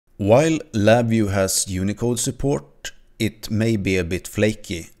While LabVIEW has Unicode support, it may be a bit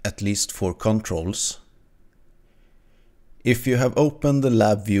flaky, at least for controls. If you have opened the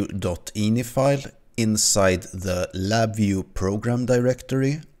LabVIEW.ini file inside the LabVIEW program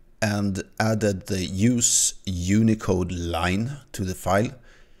directory and added the use Unicode line to the file,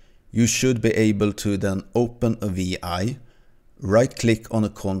 you should be able to then open a VI, right-click on a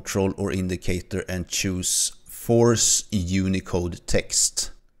control or indicator and choose Force Unicode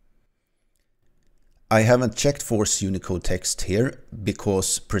Text. I haven't checked Force Unicode Text here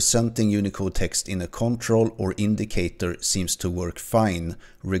because presenting Unicode text in a control or indicator seems to work fine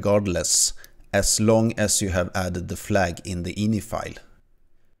regardless, as long as you have added the flag in the ini file.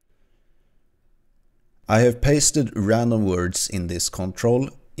 I have pasted random words in this control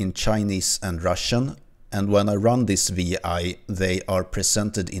in Chinese and Russian, and when I run this VI, they are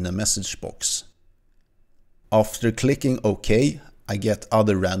presented in a message box. After clicking OK, I get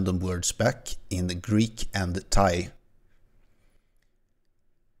other random words back in Greek and Thai.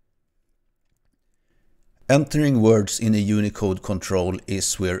 Entering words in a Unicode control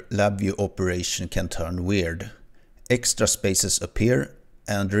is where LabVIEW operation can turn weird. Extra spaces appear,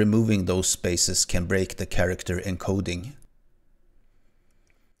 and removing those spaces can break the character encoding.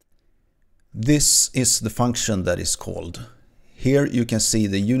 This is the function that is called. Here you can see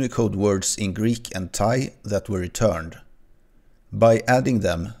the Unicode words in Greek and Thai that were returned. By adding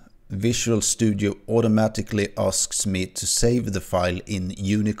them, Visual Studio automatically asks me to save the file in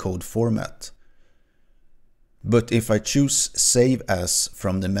Unicode format. But if I choose Save As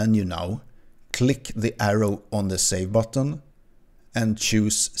from the menu now, click the arrow on the Save button and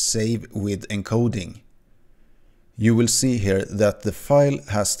choose Save with encoding, you will see here that the file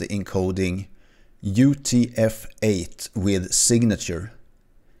has the encoding UTF-8 with signature.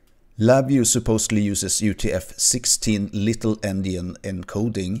 LabVIEW supposedly uses UTF-16 little endian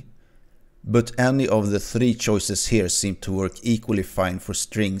encoding, but any of the three choices here seem to work equally fine for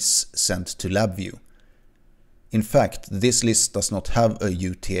strings sent to LabVIEW. In fact, this list does not have a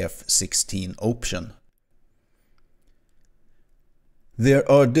UTF-16 option. There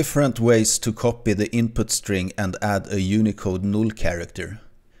are different ways to copy the input string and add a Unicode null character.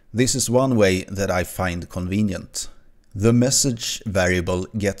 This is one way that I find convenient. The message variable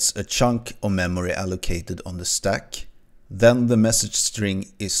gets a chunk of memory allocated on the stack, then the message string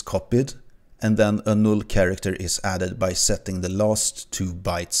is copied, and then a null character is added by setting the last 2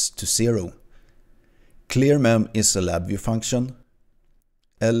 bytes to 0. ClearMem is a LabVIEW function.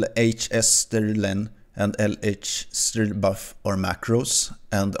 LHSTRLen and LHSTRLBuff are macros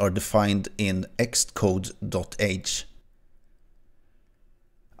and are defined in xcode.h.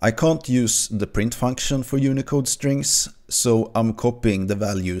 I can't use the print function for Unicode strings, so I'm copying the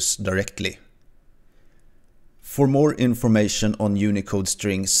values directly. For more information on Unicode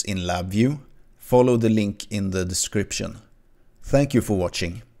strings in LabVIEW, follow the link in the description. Thank you for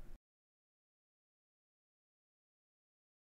watching.